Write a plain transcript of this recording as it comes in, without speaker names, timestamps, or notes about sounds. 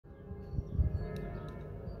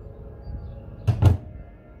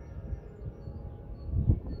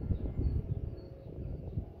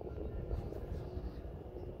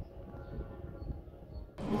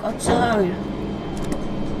Sorry.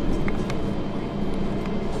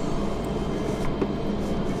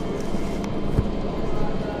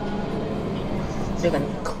 They're gonna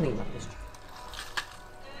clean up this.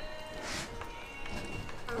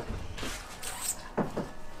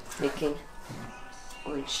 Making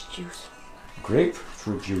orange juice.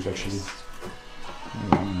 Grapefruit juice, actually.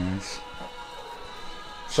 Oh, nice.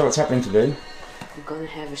 So what's happening today? We're gonna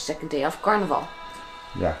have a second day of Carnival.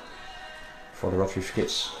 Yeah. For the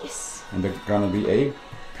RodVivKids. Yes. And there's gonna be a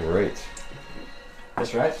parade.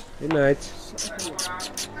 That's right. Good night.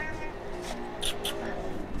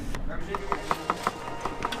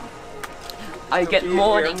 I get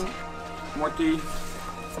morning More tea.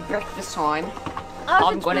 breakfast time.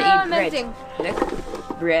 I'm gonna eat bread.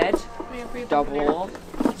 Look, bread, double.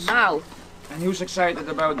 Now. And who's excited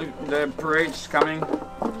about the parades coming?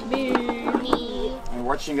 Me. And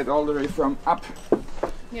watching it all the way from up.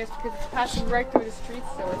 Yes, because it's passing right through the streets,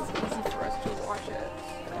 so it's easy for us to watch it.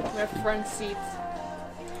 We have front seats.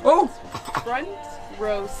 Oh! Front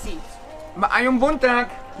row seats. Maayong buntag!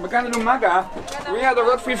 Magkano umaga? We are the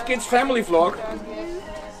RodVivKids family vlog.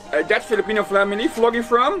 That Filipino family vlogging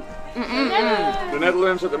from the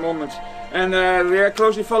Netherlands at the moment. And we are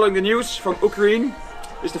closely following the news from Ukraine.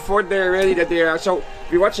 It's the 4th day already that they are, so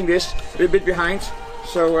we're watching this, we're a bit behind.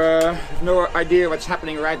 So have no idea what's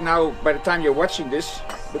happening right now by the time you're watching this.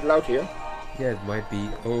 A bit loud here. Yeah, it might be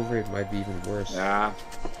over, it might be even worse. Yeah,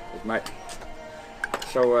 it might.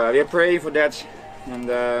 So we're praying for that. And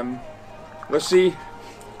let's see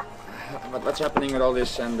what's happening with all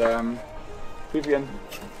this. And Vivian.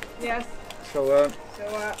 Yes. So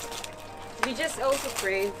we just also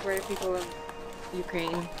pray for the people of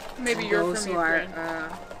Ukraine. Maybe you're those from who are Ukraine.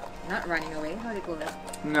 not running away. How do you call it?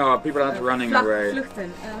 no, people aren't running away.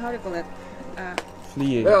 Vluchten. How do you call it?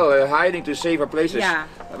 Fleeing. Well, hiding to safer places. Yeah.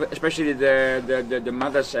 Especially the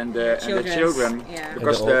mothers and the children. Yeah.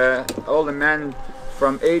 Because all the men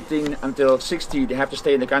from 18 until 60, they have to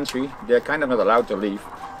stay in the country. They're kind of not allowed to leave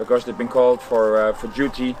because they've been called for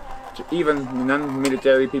duty. To even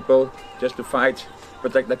non-military people, just to fight,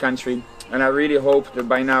 protect the country. And I really hope that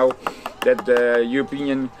by now that the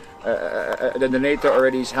European, that the NATO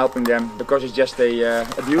already is helping them, because it's just a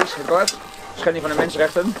abuse, how do you call it? Schending van de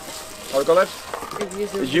mensenrechten, how do you call it?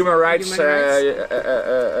 It's human rights,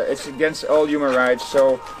 it's against all human rights,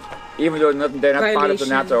 so even though they're not part of the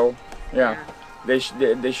NATO, yeah. They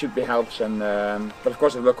should be helped, and but of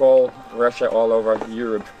course it will call Russia all over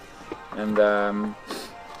Europe. And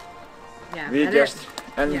we just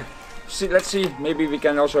see, let's see, maybe we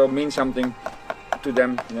can also mean something to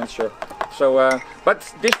them. I'm not sure. So, but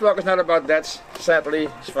this vlog is not about that. Sadly,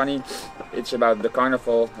 it's funny. It's about the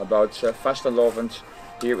carnival, about Vasteloavend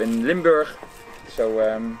here in Limburg.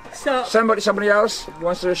 So, somebody else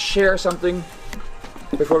wants to share something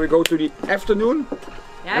before we go to the afternoon.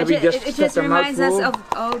 Yeah, it just reminds us of.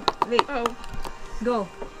 Oh, wait. Oh. Go.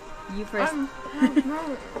 You first.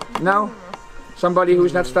 No? Somebody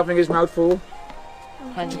who's not stuffing his mouth full?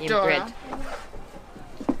 Honey and bread.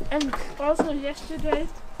 And also yesterday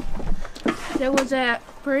there was a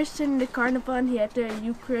person in the carnival and he had the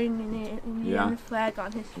Ukrainian flag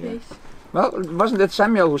on his face. Well, wasn't it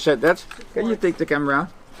Samuel who said that? Can you take the camera?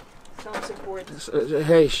 Some support.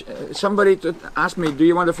 Hey, somebody asked me, do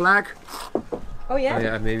you want a flag? Oh yeah? Oh,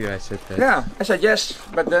 yeah, maybe I said that. Yeah, I said yes,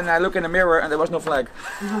 but then I look in the mirror and there was no flag.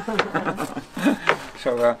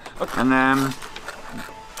 So, and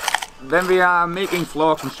when we are making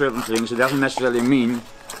vlogs on certain things, it doesn't necessarily mean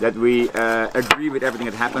that we agree with everything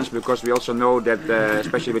that happens, because we also know that,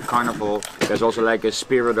 especially with Carnival, there's also like a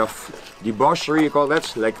spirit of debauchery, you call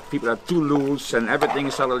that, like people are too loose and everything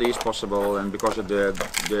suddenly is possible, and because of the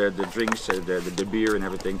drinks, the beer and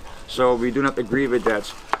everything. So we do not agree with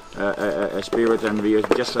that spirit, and we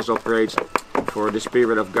just as operate for the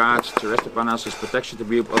Spirit of God to rest upon us, His protection to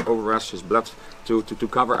be over us, His blood to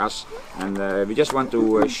cover us. And we just want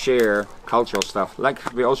to share cultural stuff, like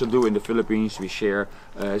we also do in the Philippines. We share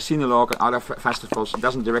Sinulog and other festivals. It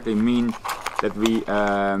doesn't directly mean that we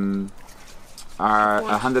are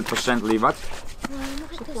 100% what?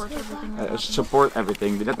 Support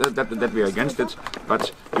everything. That we are against it,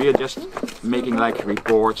 but we are just making like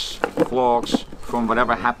reports, vlogs from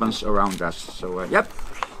whatever happens around us. So yep.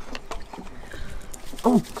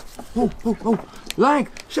 Oh, like,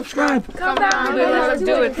 subscribe. Come down,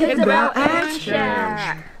 do it. Hit the bell and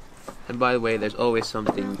share. And by the way, there's always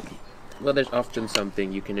something, well, there's often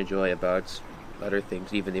something you can enjoy about other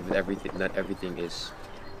things, even if not everything is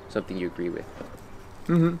something you agree with.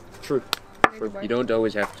 True. You don't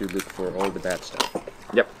always have to look for all the bad stuff.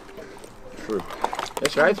 Yep. True.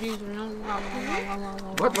 That's right.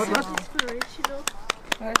 What? Inspirational.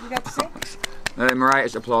 What you got to say? Moriah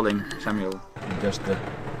is applauding Samuel. Just the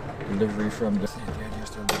delivery from the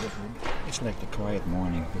delivery. It's like the quiet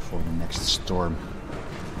morning before the next storm.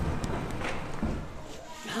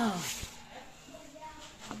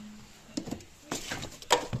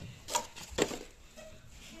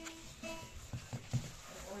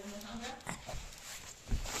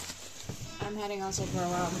 I'm heading also for a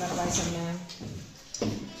while. I'm gonna buy some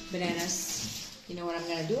bananas. You know what I'm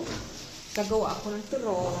gonna do? Gagawa ako ng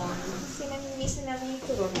turon. Kasi namimiss na namin yung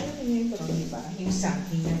turon. Alam niyo yung turon, di ba? Yung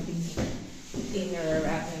saging natin dinner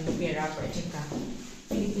wrap and lumpia wrapper at saka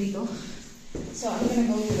pinipito. So I'm gonna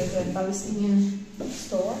go to the Palestinian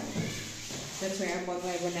store. That's where I bought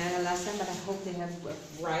my banana last time, but I hope they have a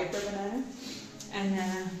riper banana. And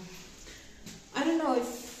I don't know if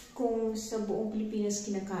kung sa buong Pilipinas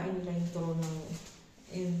kinakain nila yung turon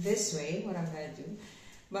in this way, what I'm gonna do.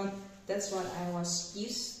 But that's what I was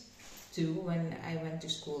used to when I went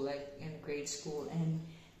to school, like in grade school and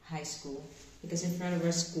high school. Because in front of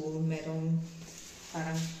our school, merong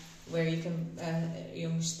parang where you can,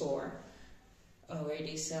 yung store, where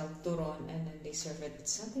they sell turon and then they serve it with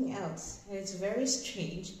something else. And it's very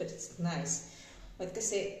strange, but it's nice. But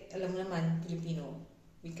kasi, alam naman, Filipino,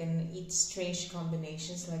 we can eat strange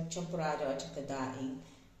combinations like champurrado at daing.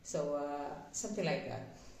 So, something like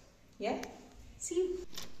that. Yeah? See you.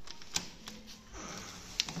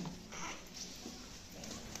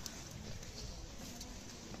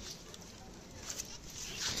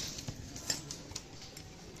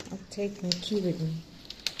 I'll take my key with me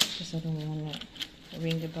because I don't want to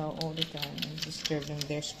ring the bell all the time and disturb them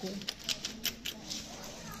their school.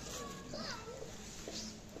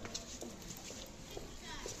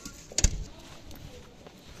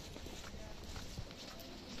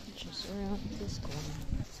 Just around this corner.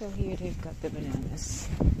 So here they've got the bananas.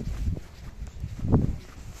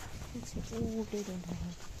 Let's see. Oh, they don't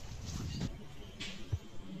have.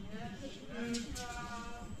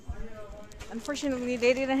 Unfortunately,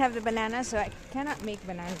 they didn't have the banana, so I cannot make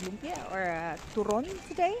banana lumpia or turon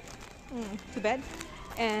today. Too bad.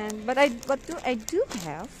 But what I do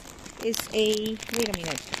have is a. Wait a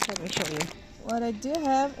minute. Let me show you. What I do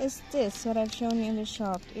have is this. What I've shown you in the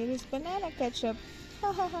shop. It is banana ketchup.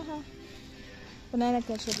 Ha ha ha ha. Banana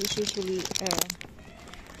ketchup is usually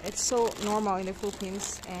it's so normal in the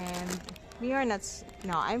Philippines, and we are not.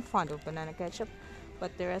 No, I'm fond of banana ketchup,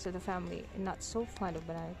 but the rest of the family not so fond of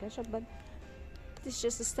banana ketchup. But it's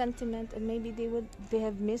just a sentiment, and maybe they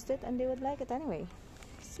have missed it and they would like it anyway.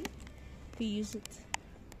 See, if you use it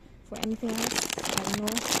for anything else, I don't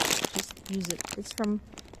know, just use it. It's from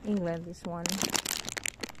England, this one.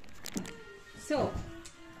 So,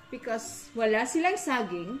 because wala silang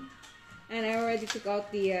saging, and I already took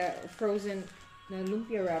out the frozen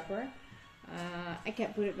lumpia wrapper, I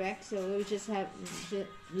can't put it back, so we just have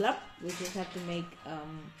to make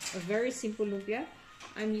a very simple lumpia.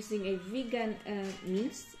 I'm using a vegan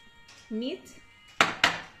meat,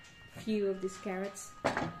 few of these carrots,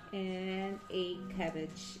 and a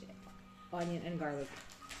cabbage, onion, and garlic.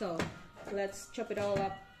 So let's chop it all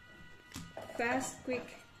up fast, quick,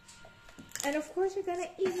 and of course we're gonna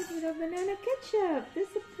eat it with a banana ketchup.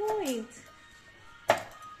 That's the point.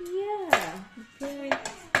 Yeah, the point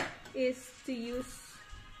is to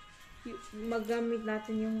magamit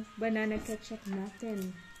natin yung banana ketchup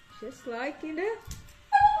natin, just like in the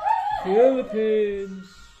Philippines.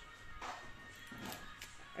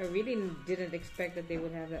 I really didn't expect that they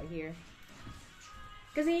would have that here.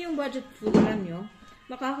 Kasi yung budget food, alam nyo,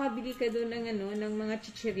 makakabili ka doon ng mga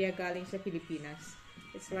chichirya galing sa Pilipinas.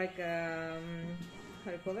 It's like, how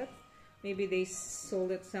do you call it? Maybe they sell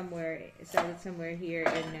it somewhere here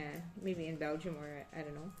in, maybe in Belgium or I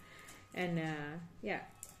don't know. And, yeah.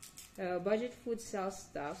 Budget food sells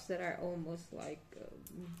stuffs that are almost like,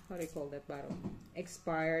 how do you call that, Baro?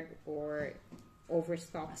 Expired or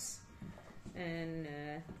overstocks. And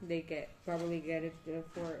they probably get it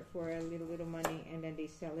for a little bit of money, and then they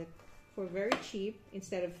sell it for very cheap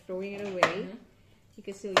instead of throwing it away. You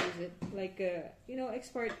can still use it. Like, you know,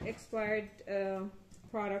 expired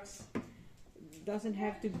products doesn't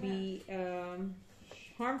have to be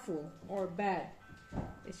harmful or bad.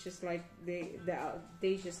 It's just like they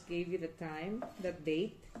just gave you the time, that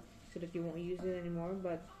date, so that you won't use it anymore.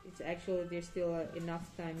 But it's actually there's still enough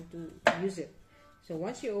time to use it. So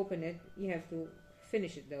once you open it, you have to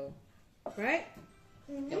finish it though, right?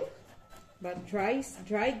 But dry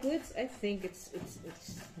goods, I think it's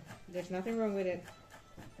there's nothing wrong with it.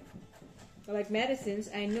 But like medicines,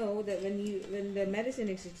 I know that when the medicine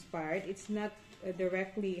is expired, it's not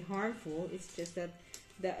directly harmful. It's just that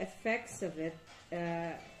the effects of it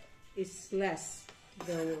is less.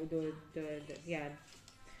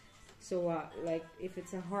 So like if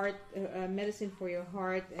it's a heart medicine for your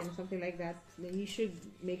heart and something like that, then you should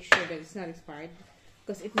make sure that it's not expired,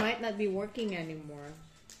 because it might not be working anymore,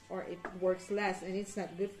 or it works less and it's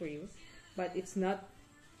not good for you. But it's not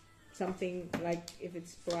something like if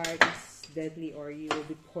it's expired, it's deadly or you will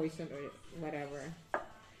be poisoned or whatever.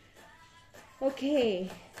 Okay,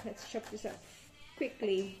 let's chop this up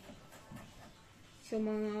quickly. So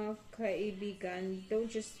mga kaibigan, don't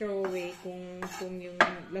just throw away kung yung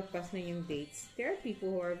lagpas na yung dates. There are people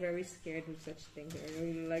who are very scared of such things. They're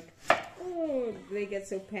really like, oh, they get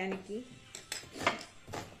so panicky.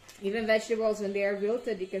 Even vegetables, when they are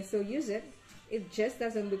wilted, you can still use it. It just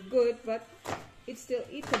doesn't look good, but it's still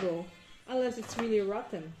eatable, unless it's really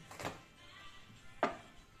rotten.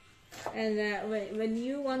 And when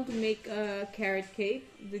you want to make a carrot cake,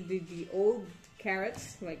 the old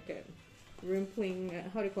carrots, like wrinkly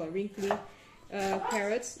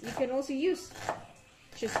carrots, you can also use.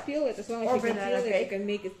 Just peel it. As long as you can peel it, you can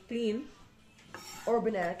make it clean. Or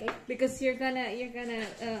banana cake. Because you're gonna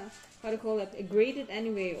grate it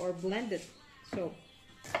anyway or blend it. So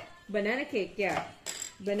banana cake, yeah.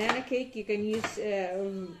 Banana cake, you can use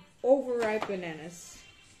overripe bananas,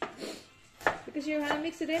 because you're gonna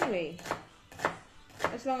mix it anyway,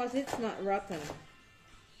 as long as it's not rotten.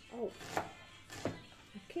 Oh,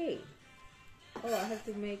 okay. Oh, I have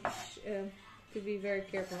to to be very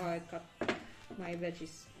careful how I cut my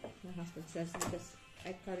veggies. My husband says, because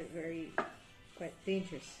I cut it quite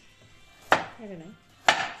dangerous. I don't know.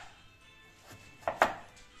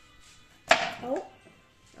 Oh,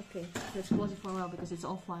 okay. Let's close it for a while because it's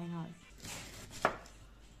all flying out.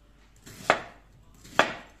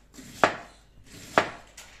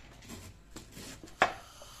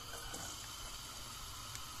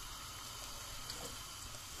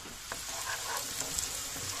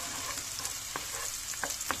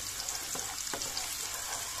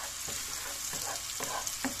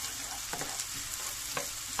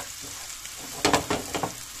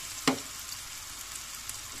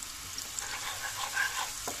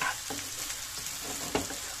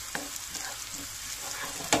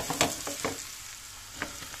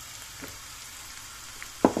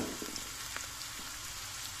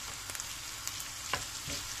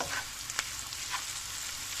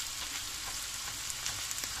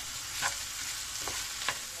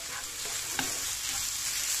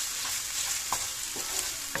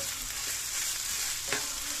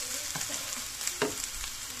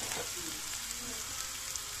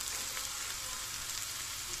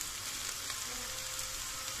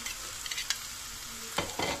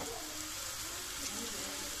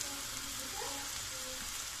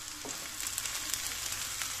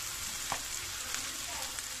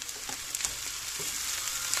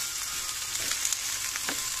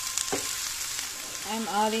 I'm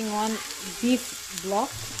adding one beef block,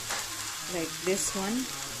 like this one.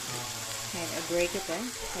 And I break it there,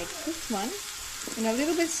 like this one. And a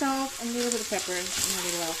little bit salt, and a little bit of pepper, and a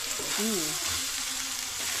little.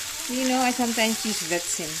 You know, I sometimes use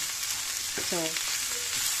vetsin. So,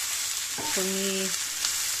 for me,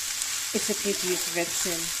 it's okay to use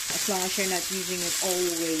vetsin. As long as you're not using it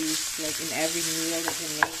always, like in every meal that you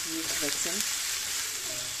make, use vetsin.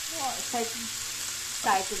 Oh, it's like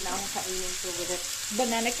excited now kainin ko with it.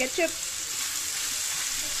 Banana ketchup.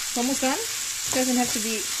 Almost done. Doesn't have to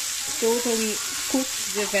be totally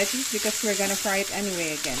cooked, the veggies, because we're gonna fry it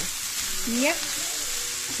anyway again. Yep.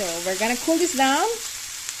 So we're gonna cool this down.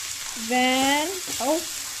 Then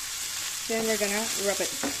we're gonna wrap it.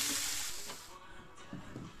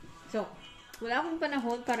 So wala akong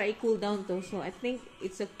panahon para i-cool down to, so I think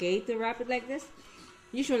it's okay to wrap it like this.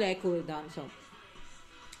 Usually I cool it down, so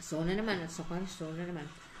na naman.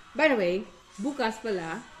 By the way, bukas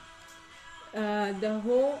pala, the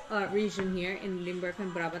whole region here in Limburg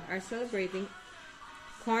and Brabant are celebrating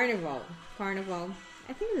Carnival. Carnival,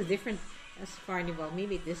 I think it's different as Carnival,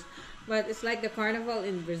 maybe it is, but it's like the Carnival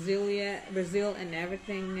in Brazil and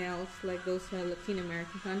everything else, like those Latin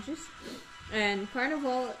American countries. And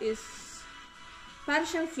Carnival is para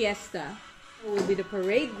siyang fiesta. It will be the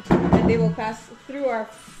parade, and they will pass through our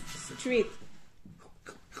street.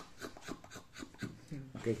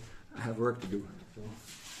 Okay, I have work to do. So.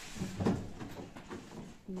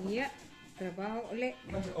 Yeah, trabaho ulit.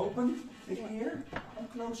 Let's open it here and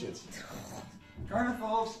close it.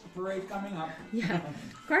 Carnival's parade coming up. Yeah,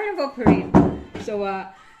 Carnival parade. So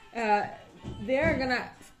they're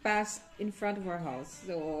gonna pass in front of our house.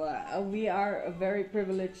 So we are very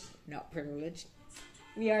not privileged.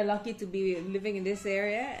 We are lucky to be living in this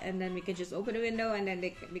area, and then we can just open the window, and then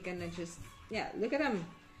we can just look at them.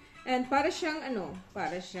 And para siyang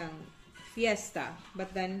fiesta,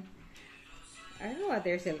 but then I don't know what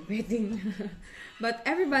they're celebrating. But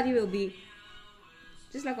everybody will be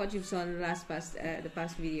just like what you saw in the the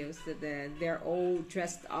past videos, that they're all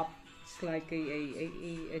dressed up. It's like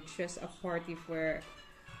a dress up party for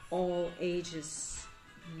all ages.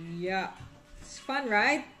 Yeah, it's fun,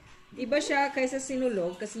 right? Iba siya kaysa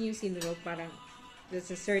sinulog, kasi yung sinulog parang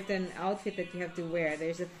there's a certain outfit that you have to wear.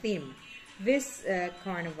 There's a theme. This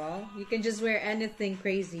carnival, you can just wear anything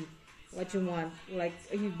crazy, what you want, like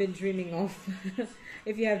you've been dreaming of.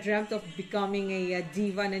 If you have dreamt of becoming a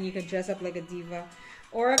diva, then you can dress up like a diva.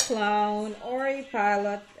 Or a clown, or a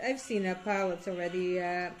pilot. I've seen pilots already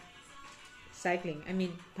cycling. I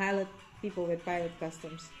mean, people with pilot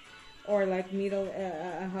costumes. Or like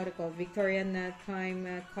how to call it, Victorian time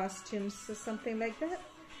costumes or something like that.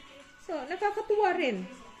 So, nakakatuwa rin.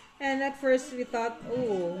 And at first we thought,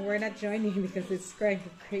 oh, we're not joining because it's quite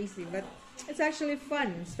crazy. But it's actually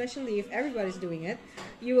fun, especially if everybody's doing it.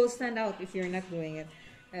 You will stand out if you're not doing it.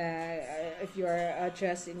 If you're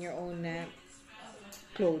dressed in your own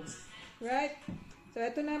clothes, right? So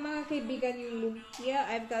ito na mga kaibigan yung lumpia.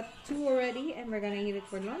 I've got 2 already and we're gonna eat it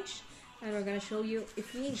for lunch, and we're gonna show you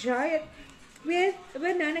if we enjoy it with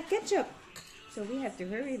banana ketchup. So we have to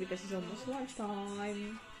hurry because it's almost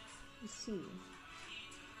lunchtime. Let's see.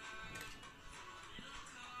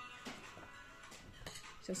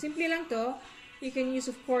 So simply lang to. You can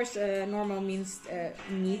use, of course, normal minced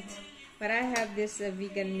meat. But I have this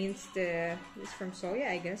vegan minced, this from soya,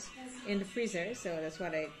 I guess, in the freezer, so that's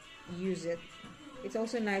what I use it. It's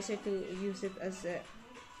also nicer to use it as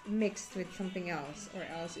mixed with something else, or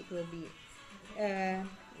else it will be,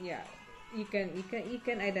 yeah, you can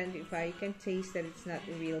identify, you can taste that it's not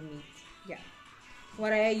real meat. Yeah.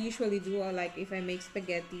 What I usually do, like if I make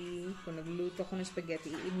spaghetti, kung nagluto ko ng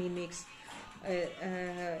spaghetti, I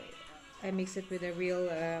mix it with a real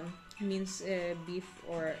minced beef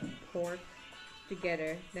or pork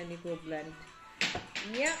together, then it will blend.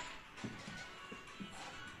 Yeah.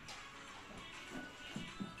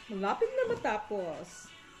 Malapit na matapos.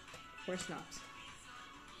 Of course not.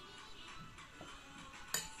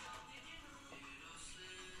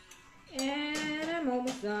 And I'm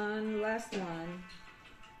almost done. Last one.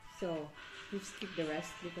 So, we skip the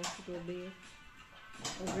rest because it will be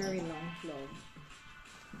a very long vlog.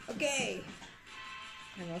 Okay.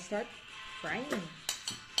 And we'll start frying.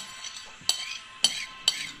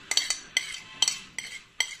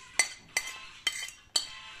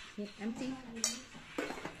 Okay, empty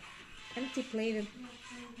plate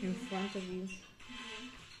in front of you.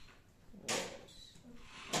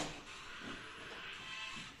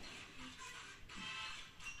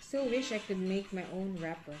 Still wish I could make my own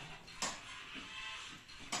wrapper.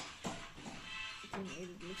 It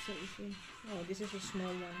looks so easy. Oh, this is a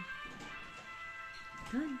small one.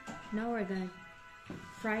 Done. Now we're gonna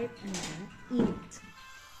fry it and we're gonna eat it.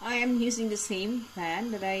 I am using the same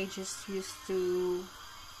pan that I just used to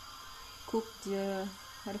cook the,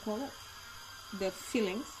 how to call it? The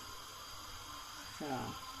fillings. So,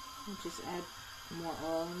 I'll just add more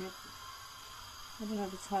oil in it. I don't know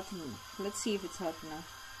if it's hot enough. Let's see if it's hot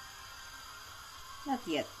enough. Not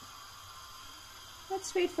yet.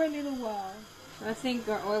 Let's wait for a little while. I think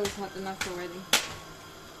our oil is hot enough already.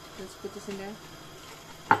 Let's put this in there.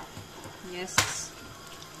 Yes.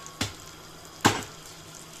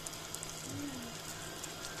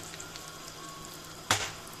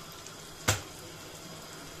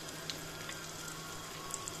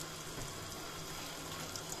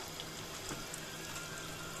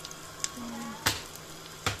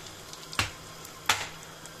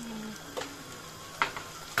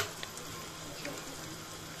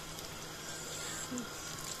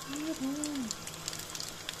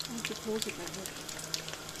 Close it like that.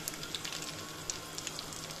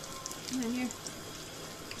 Come on here.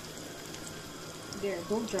 There,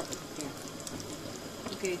 don't drop it there.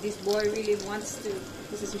 Okay, this boy really wants to,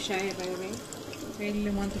 this is Hoshaiah by the way, really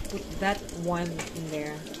want to put that one in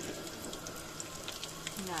there.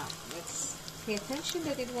 Now, let's pay attention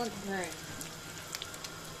that it won't burn.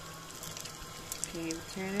 Okay, we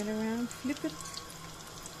turn it around, flip it.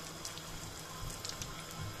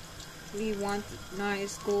 We want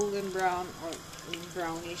nice golden brown or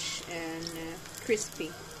brownish and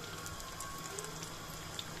crispy.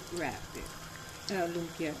 Wrap it.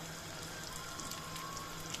 Lumpia.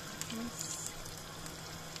 Yes.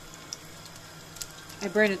 I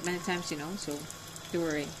burn it many times, you know, so don't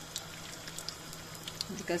worry.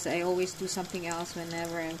 Because I always do something else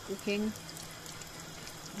whenever I'm cooking.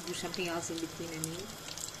 I do something else in between and eat.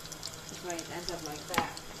 That's why it ends up like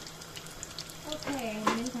that. Okay,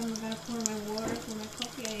 meantime I'm gonna pour my water for my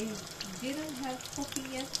coffee. I didn't have coffee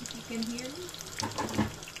yet, if you can hear me.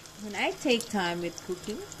 When I take time with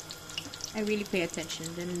cooking, I really pay attention.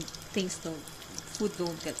 Then food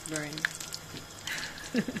don't get burned.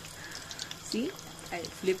 See? I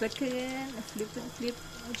flip it again. I flip.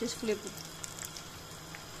 I just flip it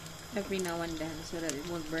every now and then so that it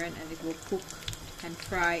won't burn and it will cook and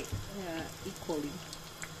fry equally.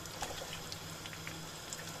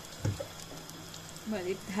 But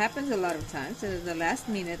it happens a lot of times. At the last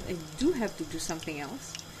minute, I do have to do something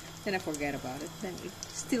else. Then I forget about it. Then it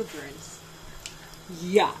still burns.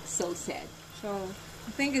 Yeah, so sad. So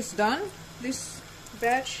I think it's done. This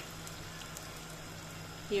batch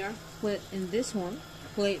here. Put in this one.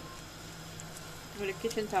 Plate with a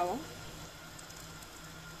kitchen towel.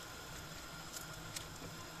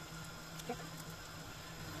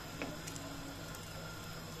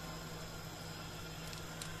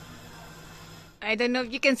 I don't know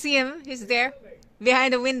if you can see him. He's there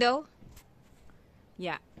behind the window.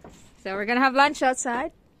 Yeah. So we're gonna have lunch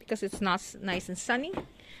outside because it's not nice and sunny.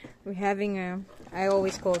 We're having I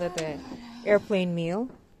always call that the airplane meal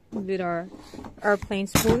with our airplane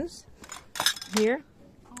spoons here,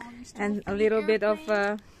 and a little bit of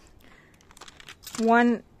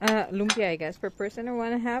one lumpia, I guess, per person, or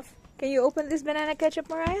 1.5. Can you open this banana ketchup,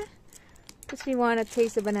 Moriah? Because we want to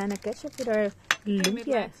taste the banana ketchup with our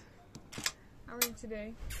lumpia. How are you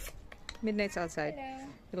today? Midnight's outside. Hello.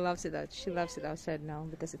 She loves it out. She loves it outside now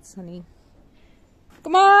because it's sunny.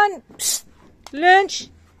 Come on! Psst. Lunch!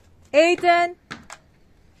 Ethan!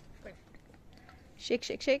 Shake,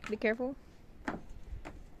 shake, shake. Be careful.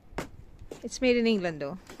 It's made in England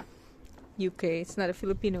though. UK. It's not a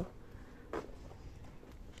Filipino.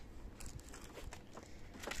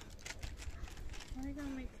 Why are you gonna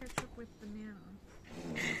make ketchup with banana?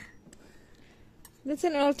 That's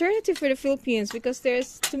an alternative for the Philippines because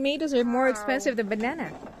there's tomatoes are more expensive than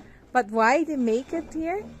banana. But why they make it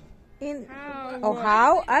here?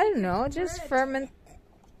 How? I don't know. Just fermented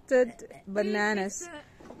bananas.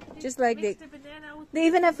 Just like they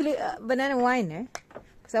even have banana wine, eh?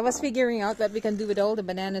 Because I was figuring out what we can do with all the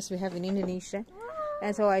bananas we have in Indonesia.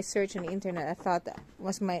 And so I searched on the internet. I thought that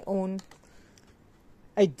was my own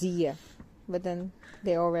idea. But then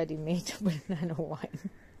they already made banana wine.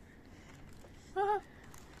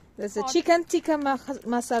 That's a chicken tikka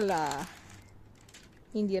masala.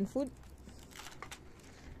 Indian food.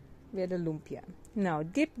 We had a lumpia. Now,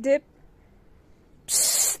 dip.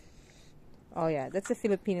 Psst. Oh yeah, that's a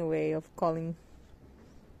Filipino way of calling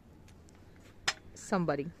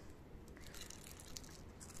somebody.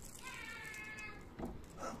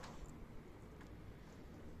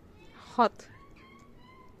 Hot.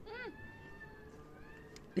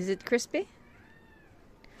 Is it crispy?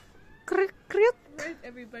 Crick. Right,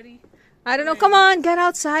 everybody. I don't know. Come on, get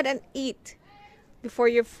outside and eat before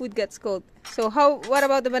your food gets cold. So what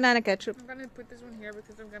about the banana ketchup? I'm gonna put this one here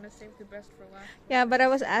because I'm gonna save the best for last. Yeah, but I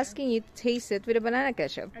was asking you to taste it with a banana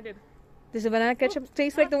ketchup. I did. Does the banana ketchup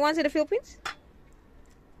taste like the ones in the Philippines?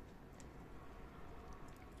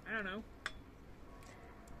 I don't know.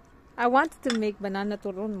 I wanted to make banana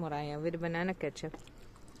turon, Moriah, with banana ketchup.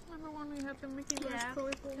 Remember when we had the Mickey Mouse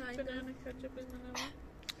colorful banana ketchup in Manila?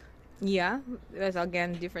 Yeah, there's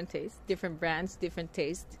again different taste, different brands, different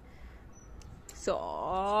taste. So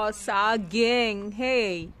saging.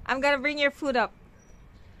 Hey, I'm gonna bring your food up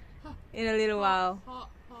in a little while.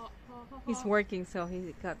 He's working, so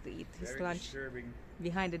he's got to eat his Very lunch disturbing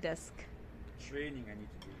behind the desk. training I need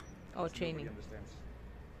to do. Oh, Which training. nobody understands.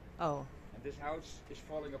 Oh, And this house is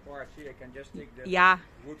falling apart. See, I can just take the yeah.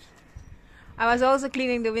 wood. I was also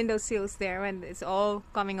cleaning the window sills there when it's all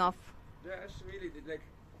coming off. That's really like.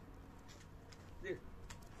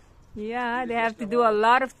 Yeah, Really they have just to the do a whole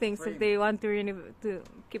lot of things frame. if they want to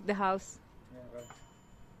keep the house. Yeah, right.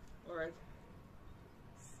 All right.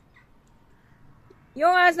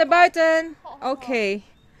 Jongens, naar buiten! Okay.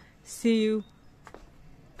 See you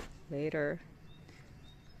later.